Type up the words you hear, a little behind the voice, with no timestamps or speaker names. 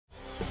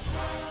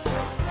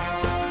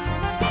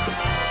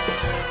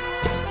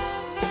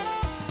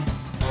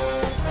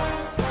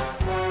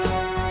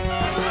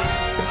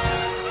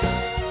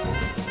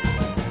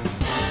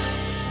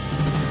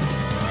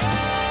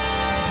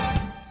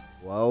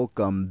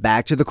welcome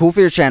back to the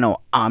CoolFigurez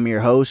channel. I'm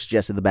your host,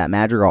 Jesse the Bat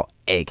Madrigal,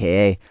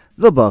 aka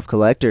the Buff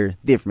Collector.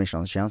 The information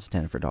on this channel is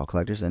intended for adult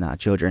collectors and not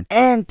children.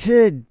 And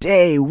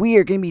today we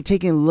are going to be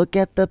taking a look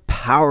at the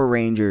Power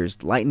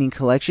Rangers Lightning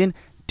Collection,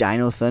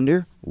 Dino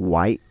Thunder,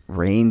 White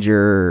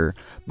Ranger.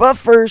 But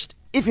first,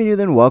 if you're new,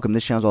 then welcome.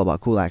 This channel is all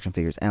about cool action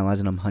figures,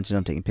 analyzing them, hunting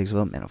them, taking pics of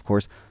them, and of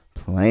course,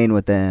 playing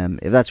with them.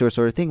 If that's your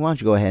sort of thing, why don't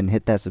you go ahead and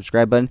hit that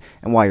subscribe button,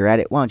 and while you're at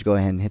it, why don't you go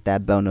ahead and hit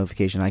that bell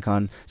notification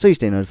icon so you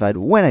stay notified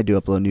when I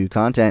do upload new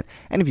content.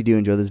 And if you do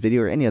enjoy this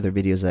video or any other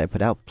videos that I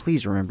put out,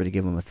 please remember to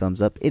give them a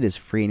thumbs up. It is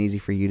free and easy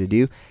for you to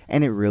do,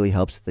 and it really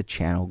helps the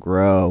channel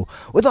grow.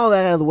 With all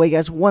that out of the way,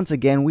 guys, once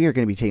again we are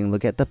going to be taking a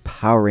look at the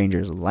Power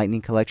Rangers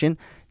Lightning Collection,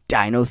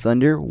 Dino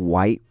Thunder,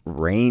 White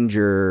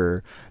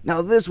Ranger.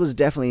 Now, this was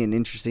definitely an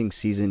interesting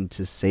season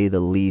to say the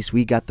least.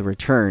 We got the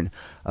return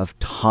of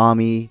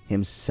Tommy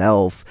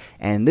himself,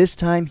 and this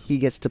time he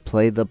gets to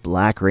play the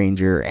Black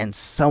Ranger, and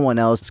someone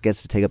else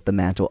gets to take up the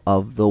mantle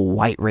of the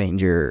White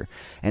Ranger.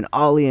 And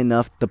oddly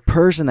enough, the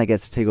person that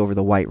gets to take over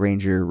the White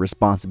Ranger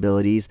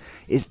responsibilities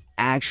is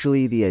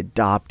actually the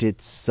adopted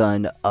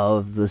son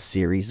of the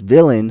series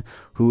villain,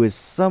 who is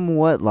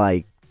somewhat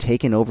like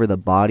taken over the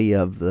body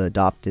of the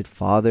adopted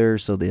father.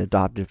 So the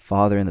adopted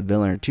father and the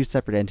villain are two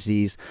separate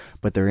entities,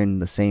 but they're in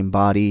the same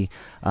body.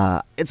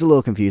 It's a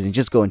little confusing.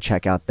 Just go and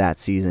check out that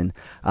season.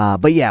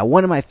 But yeah,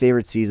 one of my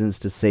favorite seasons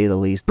to say the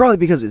least, probably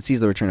because it sees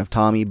the return of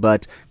Tommy.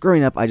 But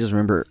growing up, I just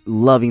remember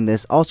loving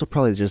this. Also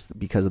probably just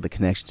because of the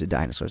connection to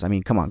dinosaurs. I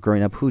mean, come on,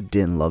 growing up, who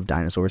didn't love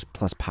dinosaurs?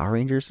 Plus Power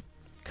Rangers,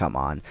 come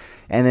on.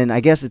 And then I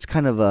guess it's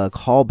kind of a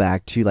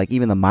callback to like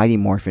even the Mighty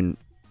Morphin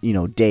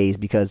days,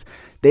 because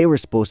they were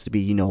supposed to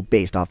be,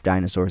 based off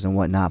dinosaurs and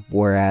whatnot,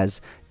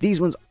 whereas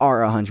these ones are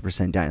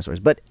 100%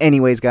 dinosaurs. But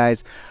anyways,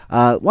 guys,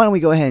 why don't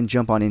we go ahead and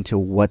jump on into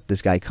what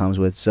this guy comes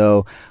with.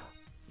 So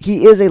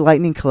he is a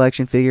Lightning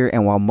Collection figure,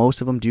 and while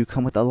most of them do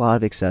come with a lot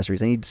of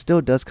accessories, and he still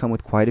does come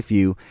with quite a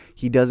few,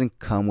 he doesn't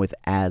come with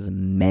as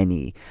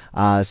many.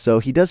 So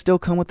he does still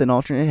come with an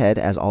alternate head,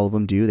 as all of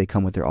them do. They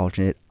come with their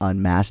alternate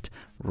unmasked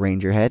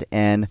Ranger head,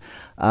 and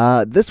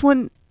this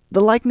one, the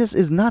likeness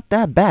is not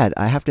that bad.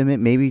 I have to admit,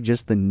 maybe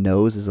just the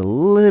nose is a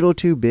little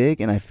too big,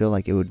 and I feel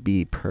like it would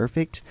be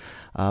perfect.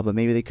 But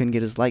maybe they couldn't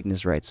get his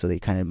likeness right, so they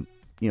kind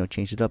of,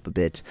 changed it up a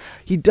bit.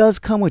 He does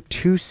come with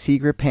two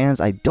secret pans.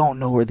 I don't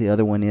know where the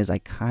other one is. I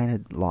kind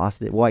of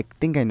lost it. Well, I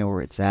think I know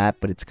where it's at,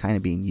 but it's kind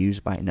of being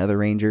used by another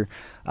Ranger.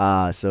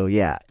 So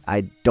yeah,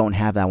 I don't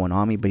have that one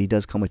on me, but he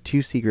does come with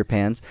two secret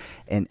pans,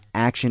 an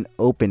action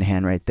open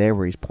hand right there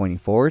where he's pointing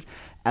forward,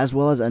 as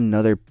well as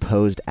another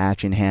posed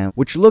action hand,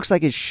 which looks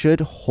like it should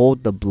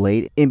hold the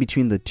blade in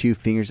between the two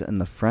fingers in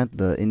the front,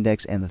 the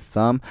index and the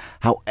thumb.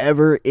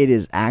 However, it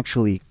is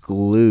actually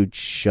glued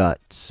shut.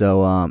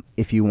 So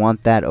if you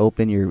want that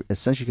open, you're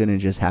essentially going to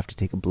just have to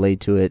take a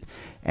blade to it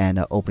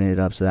and open it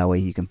up, so that way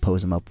you can pose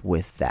them up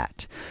with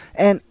that.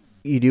 And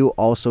you do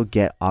also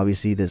get,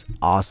 obviously, this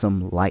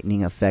awesome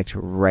lightning effect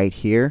right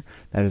here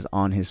that is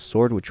on his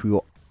sword, which we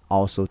will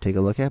also take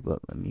a look at. But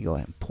let me go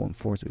ahead and pull him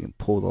forward so we can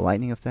pull the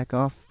lightning effect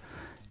off.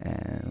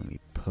 And let me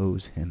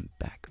pose him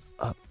back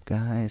up,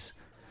 guys.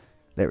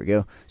 There we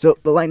go. So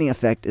the lightning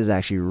effect is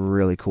actually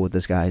really cool with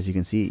this guy. As you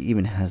can see, it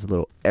even has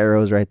little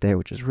arrows right there,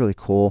 which is really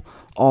cool,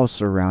 all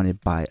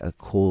surrounded by a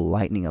cool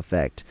lightning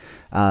effect.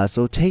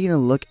 So taking a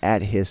look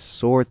at his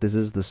sword, this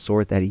is the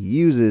sword that he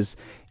uses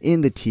in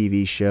the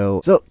TV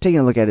show. So taking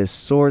a look at his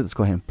sword, let's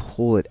go ahead and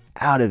pull it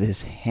out of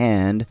his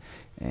hand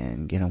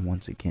and get him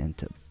once again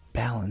to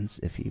balance,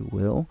 if he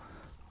will.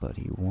 But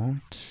he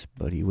won't,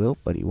 but he will,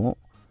 but he won't.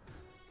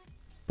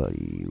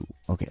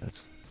 Okay,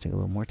 let's take a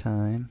little more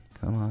time.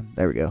 Come on,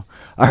 there we go.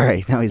 All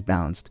right, now he's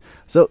balanced.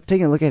 So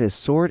taking a look at his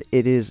sword,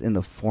 it is in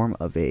the form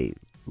of a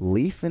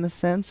leaf in a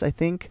sense, I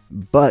think,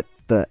 but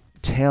the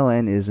tail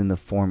end is in the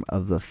form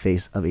of the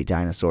face of a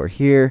dinosaur.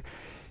 Here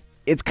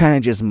it's kind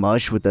of just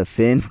mush with the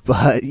fin,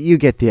 but you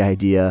get the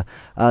idea.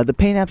 The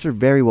paint apps are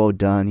very well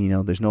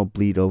done. There's no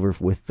bleed over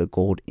with the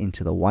gold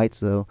into the white,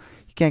 so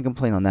you can't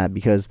complain on that,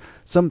 because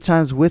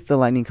sometimes with the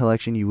Lightning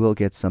Collection you will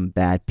get some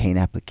bad paint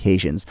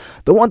applications.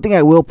 The one thing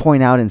I will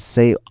point out and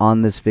say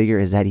on this figure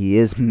is that he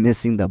is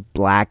missing the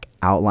black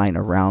outline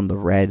around the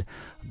red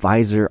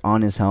visor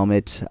on his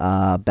helmet.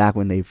 Back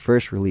when they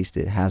first released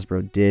it,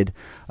 Hasbro did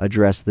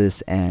address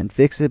this and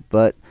fix it,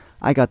 but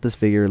I got this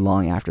figure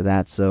long after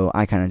that, so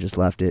I kind of just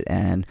left it,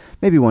 and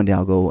maybe one day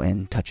I'll go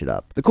and touch it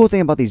up. The cool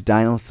thing about these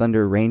Dino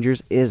Thunder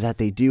Rangers is that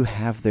they do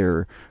have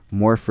their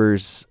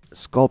morphers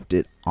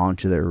sculpted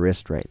onto their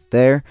wrist right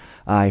there.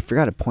 I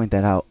forgot to point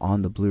that out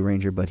on the Blue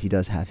Ranger, but he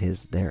does have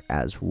his there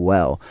as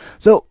well.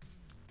 So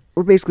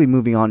we're basically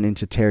moving on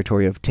into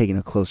territory of taking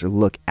a closer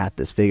look at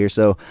this figure.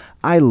 So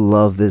I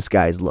love this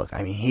guy's look.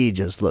 I mean, he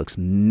just looks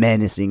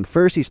menacing.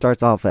 First, he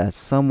starts off as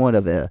somewhat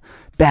of a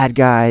bad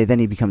guy, then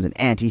he becomes an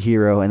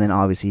anti-hero, and then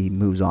obviously he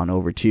moves on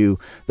over to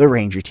the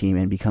Ranger team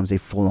and becomes a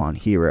full-on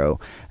hero.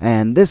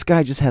 And this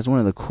guy just has one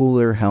of the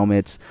cooler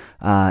helmets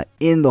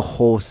in the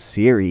whole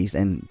series,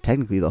 and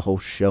technically the whole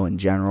show in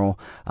general,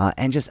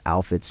 and just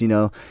outfits. You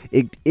know,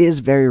 it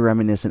is very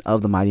reminiscent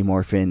of the Mighty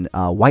Morphin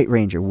White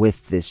Ranger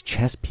with this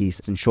chest piece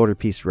and shoulder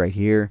piece right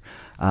here.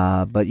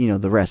 But you know,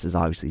 the rest is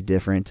obviously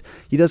different.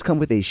 He does come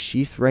with a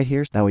sheath right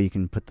here, that way you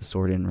can put the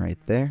sword in right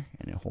there,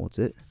 and it holds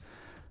it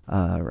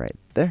right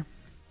there.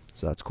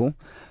 So that's cool.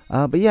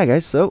 But yeah,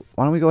 guys, so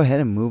why don't we go ahead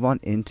and move on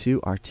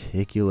into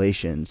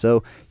articulation.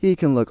 So he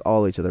can look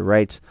all the way to the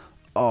right,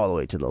 all the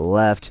way to the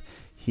left.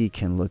 He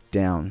can look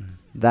down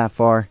that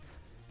far.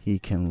 He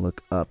can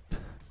look up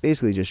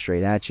basically just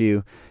straight at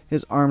you.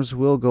 His arms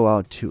will go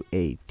out to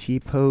a T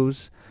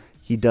pose.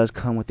 He does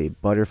come with a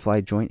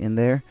butterfly joint in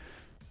there.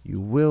 You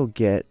will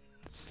get,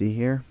 let's see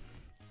here,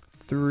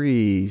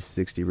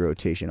 360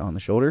 rotation on the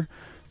shoulder,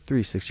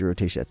 360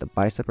 rotation at the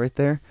bicep right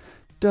there,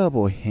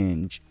 double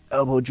hinge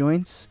elbow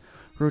joints,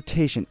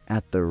 rotation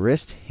at the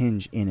wrist,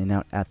 hinge in and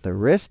out at the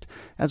wrist,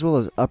 as well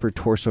as upper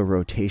torso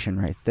rotation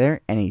right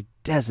there, and a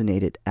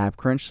designated ab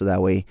crunch, so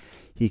that way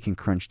he can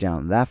crunch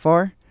down that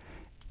far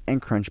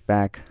and crunch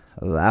back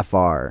that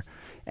far.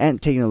 And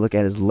taking a look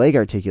at his leg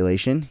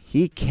articulation,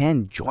 he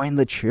can join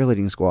the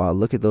cheerleading squad.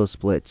 Look at those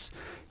splits.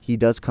 He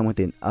does come with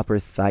an upper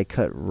thigh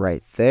cut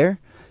right there.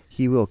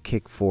 He will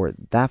kick forward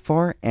that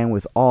far, and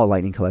with all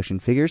Lightning Collection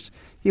figures,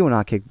 he will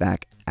not kick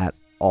back at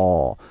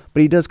all.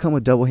 But he does come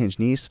with double hinge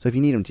knees, so if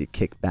you need him to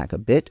kick back a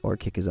bit or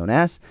kick his own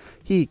ass,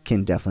 he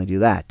can definitely do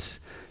that.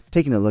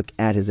 Taking a look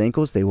at his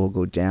ankles, they will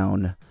go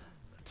down.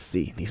 Let's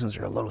see, these ones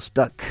are a little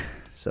stuck.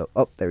 So,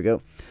 oh, there we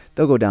go.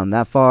 They'll go down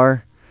that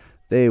far.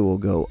 They will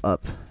go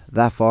up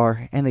that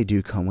far, and they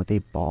do come with a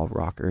ball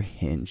rocker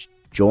hinge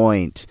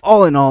joint.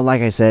 All in all,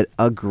 like I said,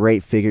 a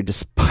great figure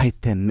despite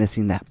them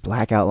missing that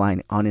black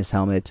outline on his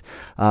helmet.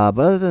 But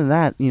other than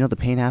that, you know, the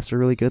paint apps are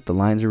really good. The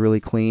lines are really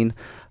clean.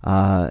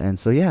 And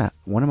so yeah,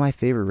 one of my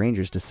favorite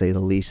Rangers to say the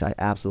least. I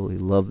absolutely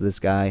love this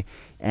guy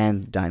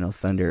and Dino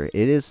Thunder.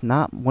 It is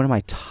not one of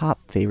my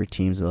top favorite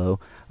teams though.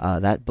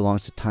 That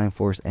belongs to Time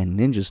Force and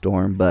Ninja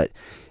Storm, but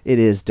it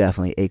is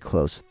definitely a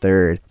close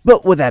third.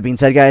 But with that being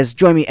said, guys,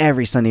 join me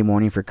every Sunday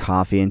morning for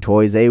Coffee and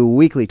Toys, a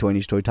weekly Toy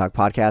News Toy Talk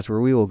podcast where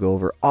we will go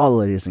over all the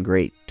latest and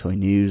great toy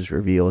news,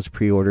 reveals,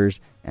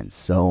 pre-orders, and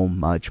so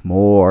much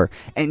more.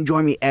 And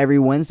join me every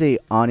Wednesday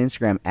on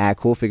Instagram at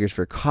CoolFigurez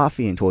for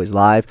Coffee and Toys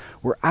Live,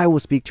 where I will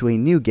speak to a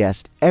new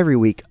guest every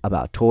week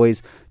about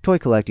toys, toy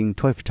collecting,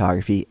 toy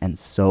photography, and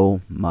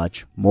so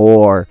much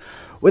more.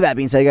 With that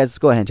being said, guys, let's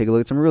go ahead and take a look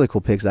at some really cool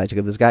pics that I took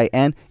of this guy.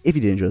 And if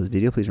you did enjoy this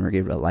video, please remember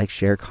to give it a like,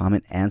 share,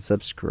 comment, and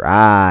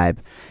subscribe.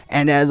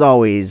 And as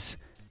always,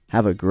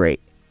 have a great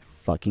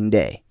fucking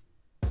day.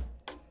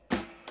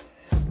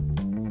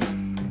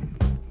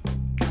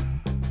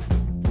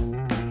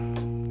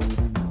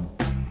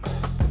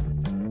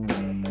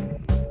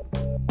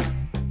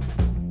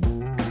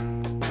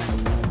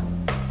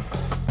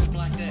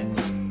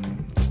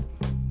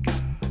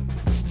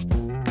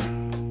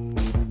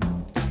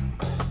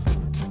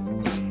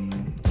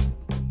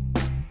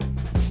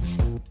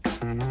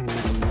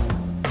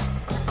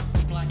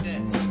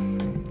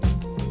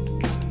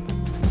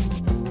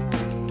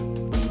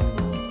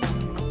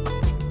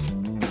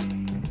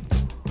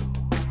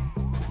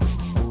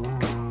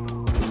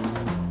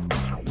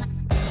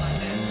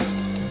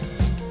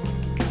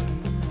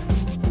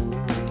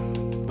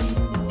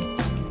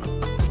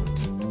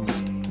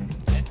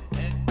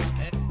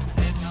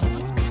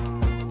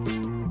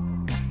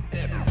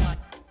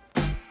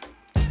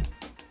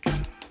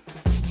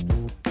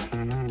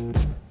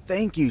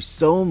 Thank you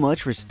so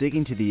much for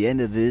sticking to the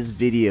end of this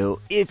video.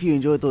 If you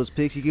enjoyed those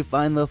pics, you can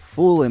find the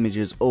full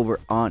images over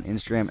on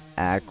Instagram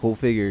at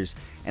CoolFigurez.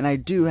 And I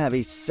do have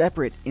a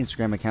separate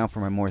Instagram account for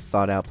my more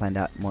thought out, planned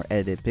out, more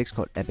edited pics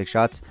called Epic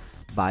Shots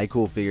by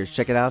CoolFigurez.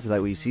 Check it out. If you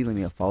like what you see, leave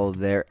me a follow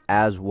there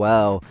as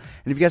well.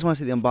 And if you guys want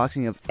to see the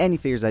unboxing of any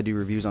figures I do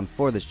reviews on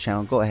for this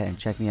channel, go ahead and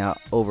check me out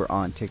over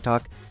on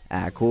TikTok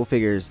at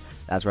CoolFigurez.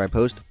 That's where I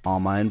post all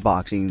my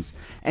unboxings.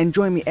 And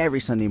join me every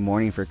Sunday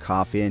morning for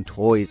Coffee and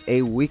Toys,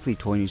 a weekly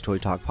Toy News Toy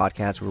Talk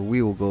podcast where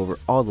we will go over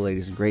all the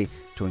latest and great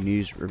toy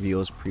news,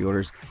 reveals,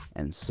 pre-orders,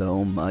 and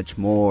so much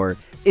more.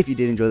 If you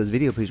did enjoy this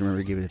video, please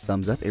remember to give it a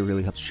thumbs up. It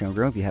really helps the channel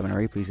grow. If you haven't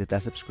already, please hit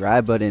that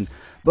subscribe button.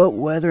 But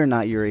whether or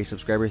not you're a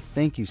subscriber,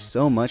 thank you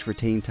so much for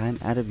taking time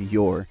out of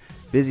your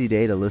busy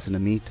day to listen to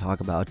me talk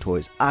about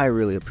toys. I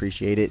really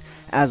appreciate it.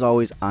 As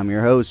always, I'm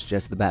your host,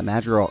 Jesse the Bat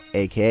Madrigal,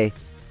 aka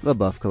the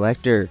Buff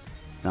Collector.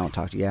 And I'll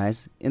talk to you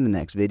guys in the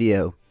next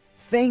video.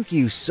 Thank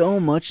you so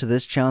much to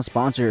this channel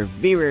sponsor,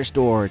 VRare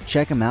Store.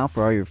 Check them out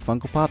for all your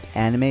Funko Pop,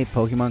 anime,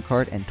 Pokemon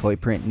card, and toy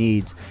print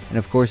needs. And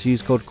of course,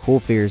 use code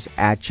CoolFigurez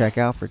at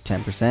checkout for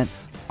 10%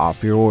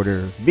 off your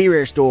order.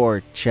 VRare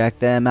Store. Check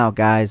them out,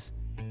 guys.